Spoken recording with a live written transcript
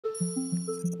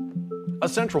A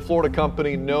Central Florida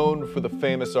company known for the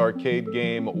famous arcade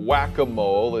game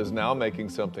whac-a-mole is now making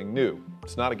something new.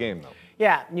 It's not a game, though.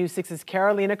 Yeah, News 6's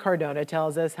Carolina Cardona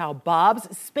tells us how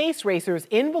Bob's Space Racers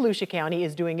in Volusia County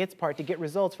is doing its part to get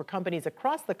results for companies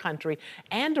across the country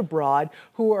and abroad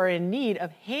who are in need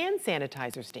of hand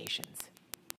sanitizer stations.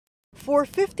 For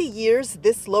 50 years,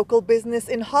 this local business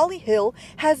in Holly Hill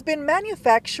has been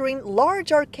manufacturing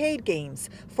large arcade games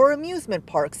for amusement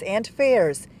parks and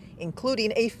fairs,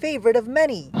 including a favorite of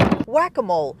many,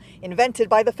 whac-a-mole, invented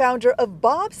by the founder of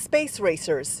Bob's Space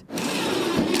Racers.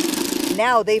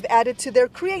 Now they've added to their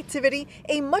creativity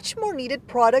a much more needed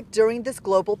product during this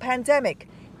global pandemic,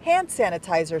 hand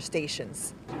sanitizer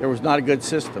stations. There was not a good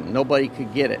system. Nobody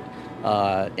could get it.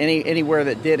 Anywhere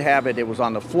that did have it, it was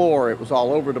on the floor, it was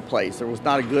all over the place. There was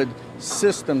not a good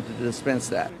system to dispense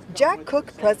that. Jack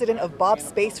Cook, president of Bob's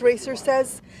Space Racer,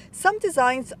 says some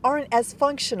designs aren't as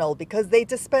functional because they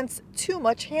dispense too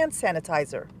much hand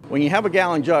sanitizer. When you have a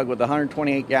gallon jug with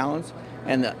 128 gallons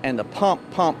and the pump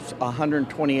pumps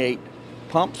 128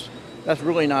 pumps, that's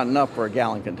really not enough for a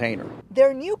gallon container.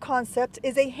 Their new concept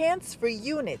is a hands-free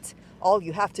unit. All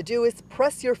you have to do is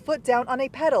press your foot down on a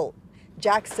pedal.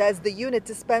 Jack says the unit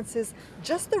dispenses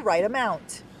just the right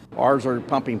amount. Ours are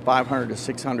pumping 500 to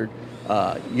 600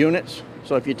 units.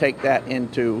 So if you take that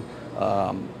into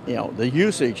the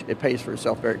usage, it pays for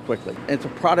itself very quickly. It's a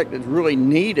product that's really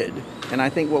needed, and I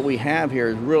think what we have here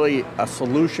is really a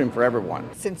solution for everyone.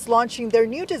 Since launching their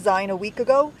new design a week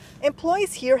ago,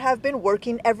 employees here have been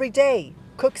working every day.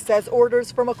 Cook says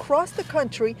orders from across the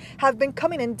country have been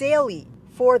coming in daily.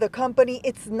 For the company,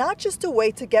 it's not just a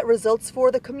way to get results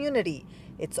for the community.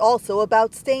 It's also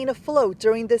about staying afloat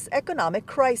during this economic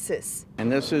crisis.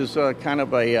 And this is kind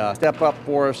of a step up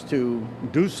for us to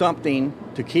do something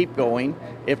to keep going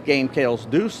if game sales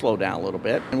do slow down a little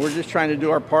bit. And we're just trying to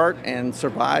do our part and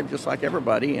survive just like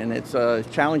everybody. And it's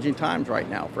challenging times right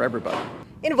now for everybody.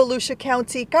 In Volusia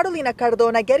County, Carolina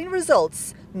Cardona getting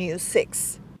results, News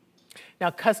 6. Now,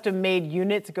 custom-made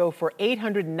units go for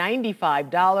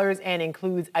 $895 and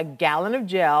includes a gallon of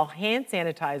gel, hand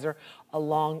sanitizer,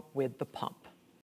 along with the pump.